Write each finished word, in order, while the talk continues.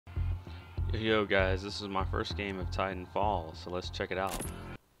Yo guys, this is my first game of Titanfall, so let's check it out.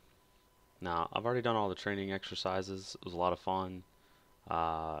 Now, I've already done all the training exercises. It was a lot of fun.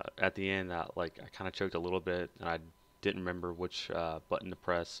 At the end, I kind of choked a little bit, and I didn't remember which button to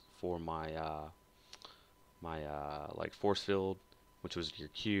press for my force field, which was your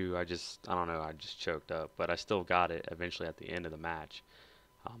Q. I don't know, I just choked up, but I still got it eventually at the end of the match.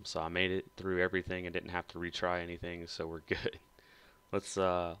 So I made it through everything and didn't have to retry anything, so we're good. Let's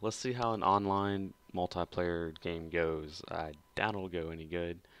see how an online multiplayer game goes. I doubt it'll go any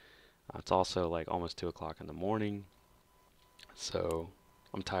good. It's also like almost 2 o'clock in the morning, so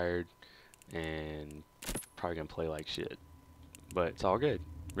I'm tired and probably gonna play like shit. But it's all good,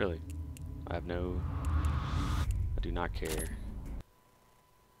 really. I do not care.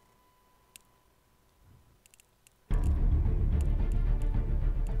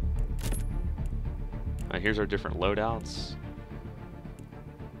 Here's our different loadouts.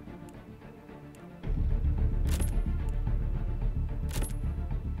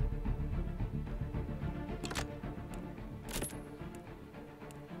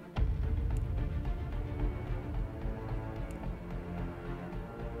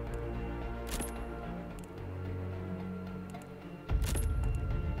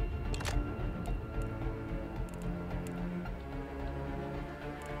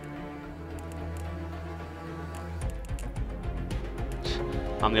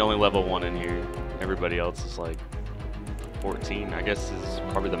 I'm the only level 1 in here. Everybody else is like 14, I guess is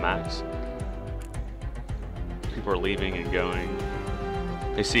probably the max. People are leaving and going.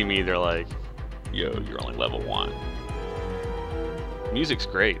 They see me, they're like, yo, you're only level 1. Music's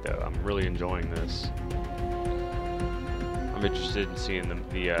great though, I'm really enjoying this. I'm interested in seeing the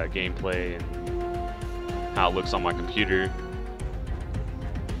gameplay and how it looks on my computer.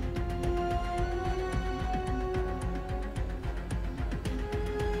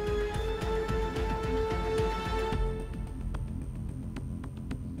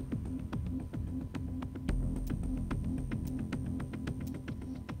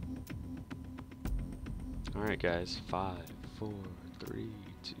 Alright guys, 5, 4, 3,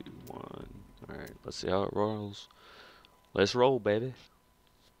 2, 1. Alright, let's see how it rolls. Let's roll, baby.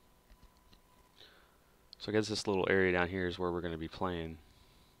 So I guess this little area down here is where we're going to be playing.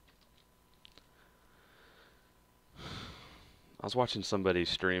 I was watching somebody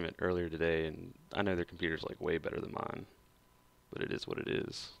stream it earlier today, and I know their computer's like way better than mine. But it is what it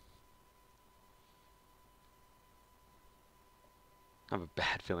is. I have a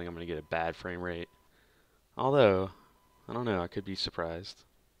bad feeling I'm going to get a bad frame rate. Although, I don't know, I could be surprised.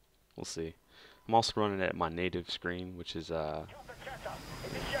 We'll see. I'm also running it at my native screen, which is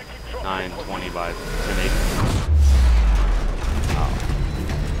 920 by 1080. Wow.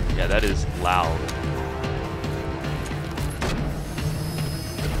 Yeah, that is loud.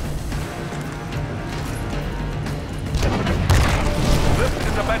 This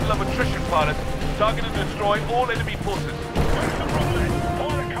is a battle of attrition, pilot. Target and destroy all enemy forces.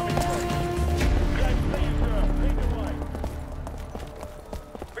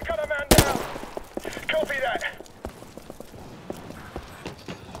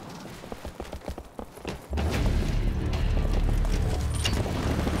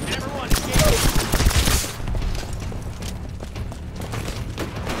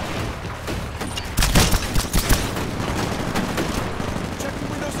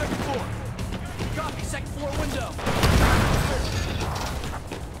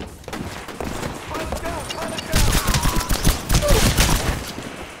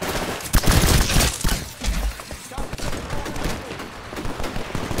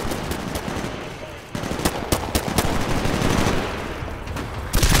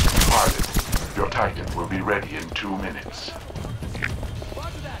 Titan will be ready in 2 minutes.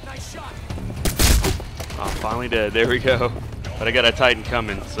 Oh, finally dead. There we go. But I got a Titan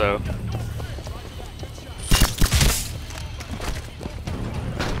coming, so.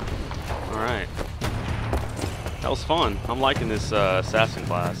 Alright. That was fun. I'm liking this assassin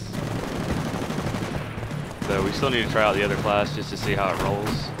class. So we still need to try out the other class just to see how it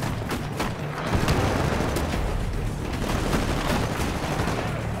rolls.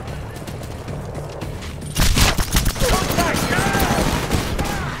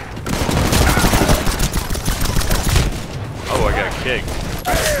 Kick.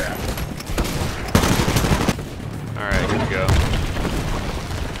 Alright, here we go.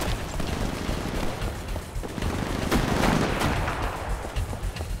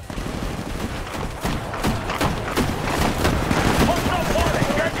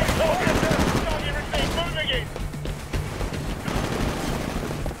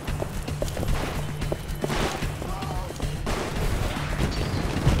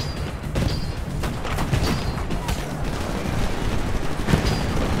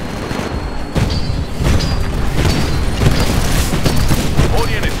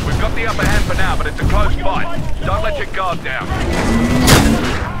 guard down.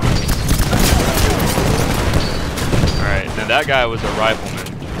 Alright, now that guy was a rifleman.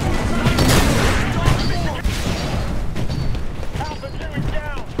 Alpha 2 is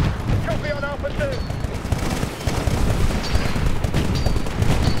down. Copy on Alpha 2.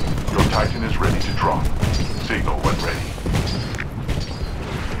 Your Titan is ready to drop. Signal when ready.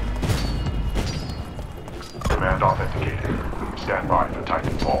 Command authenticated. Stand by for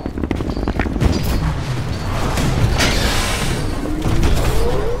Titanfall.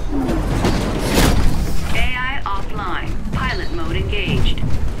 AI offline. Pilot mode engaged.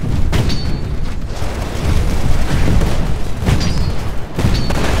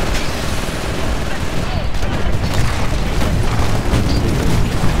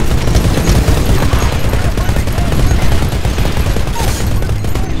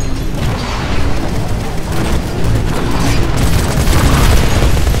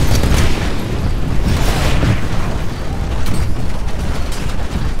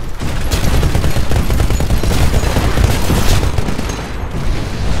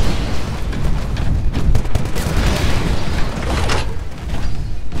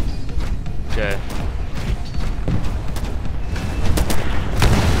 Okay.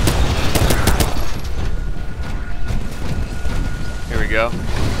 Here we go.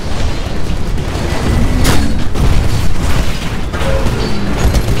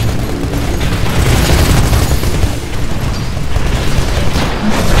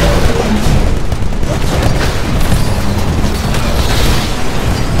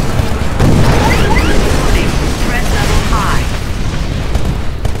 Threat level high.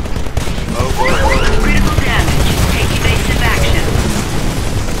 Oh boy. Critical damage. Take evasive action.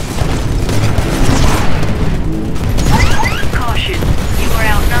 Caution. You are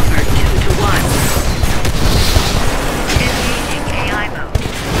outnumbered 2 to 1. Engaging AI mode.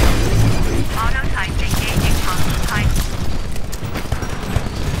 Auto type engaging constant type.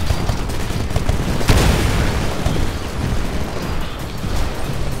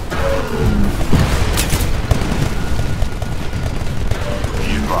 Be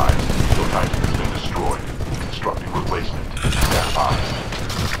advised, your Titan has been destroyed. Constructing replacement. Stand by.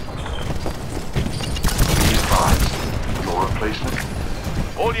 Be advised, your replacement.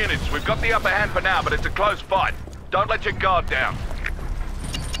 All units, we've got the upper hand for now, but it's a close fight. Don't let your guard down.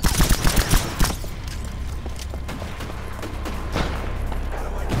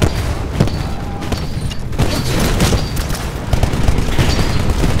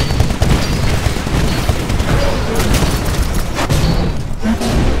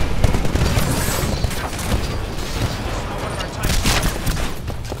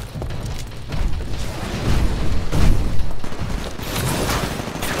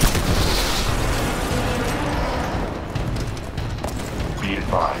 Be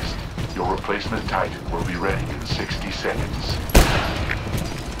advised, your replacement Titan will be ready in 60 seconds.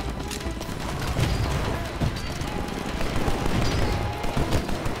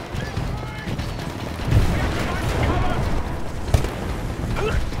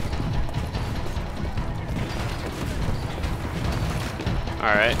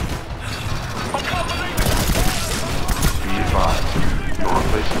 Alright. Be advised, your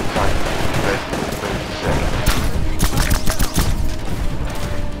replacement Titan will be ready in 30 seconds.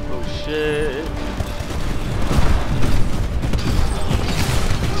 Oh shit.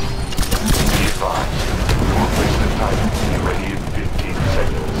 Be advised, your replacement Titan will be ready in 15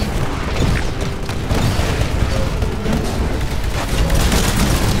 seconds.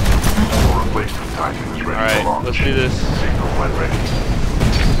 Your replacement Titan is ready Alright, for launch. let's do this. Signal when ready.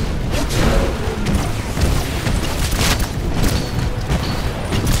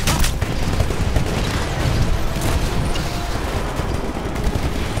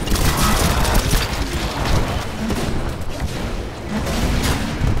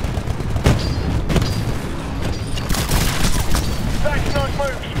 Faction on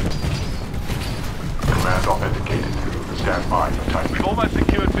move. Command authenticated. Stand by for Titan. We've almost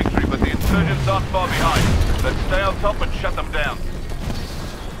secured victory, but the insurgents aren't far behind. Let's stay on top and shut them down.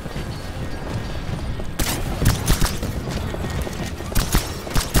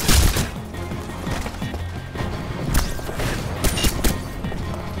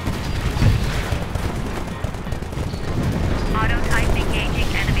 Auto type engaging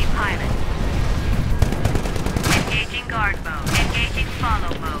enemy pilot. Engaging guard mode. Engaging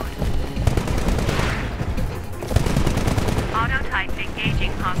follow mode. Auto type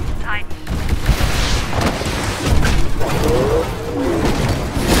engaging hostile Titan.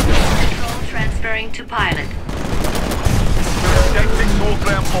 Control transferring to pilot. Take 6 to all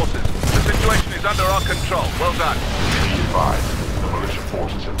ground forces. The situation is under our control. Well done. Be advised, the militia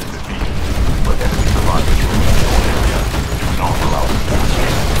forces have been defeated, but enemy survivors remain in your area. not allow them to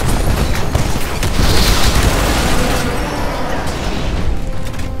escape.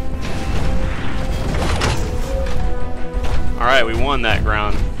 Alright, we won that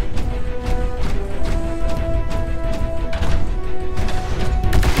ground.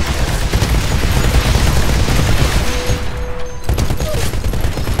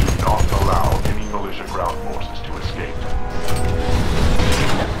 Do not allow any militia ground forces to escape.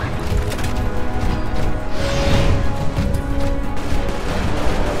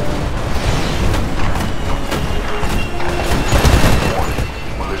 Warning,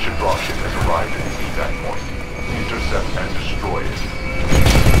 militia dropship has arrived at the feedback point. Intercept and destroy it.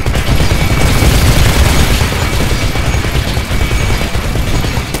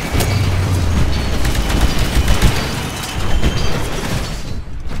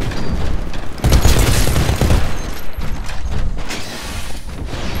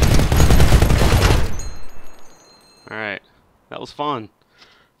 Alright, that was fun.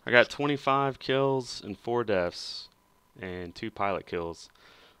 I got 25 kills and 4 deaths and 2 pilot kills.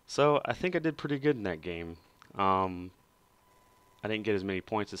 So I think I did pretty good in that game. I didn't get as many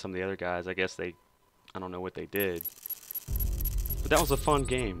points as some of the other guys. I guess I don't know what they did. But that was a fun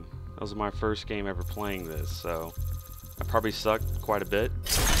game. That was my first game ever playing this, so I probably sucked quite a bit.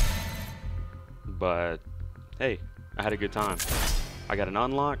 But hey, I had a good time. I got an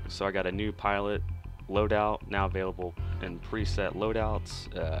unlock, so I got a new pilot loadout now available in preset loadouts.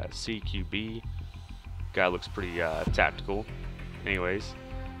 CQB guy looks pretty tactical. Anyways,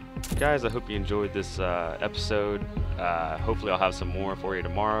 guys, I hope you enjoyed this episode. Hopefully I'll have some more for you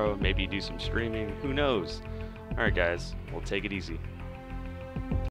tomorrow. Maybe do some streaming, who knows. Alright guys, we'll take it easy.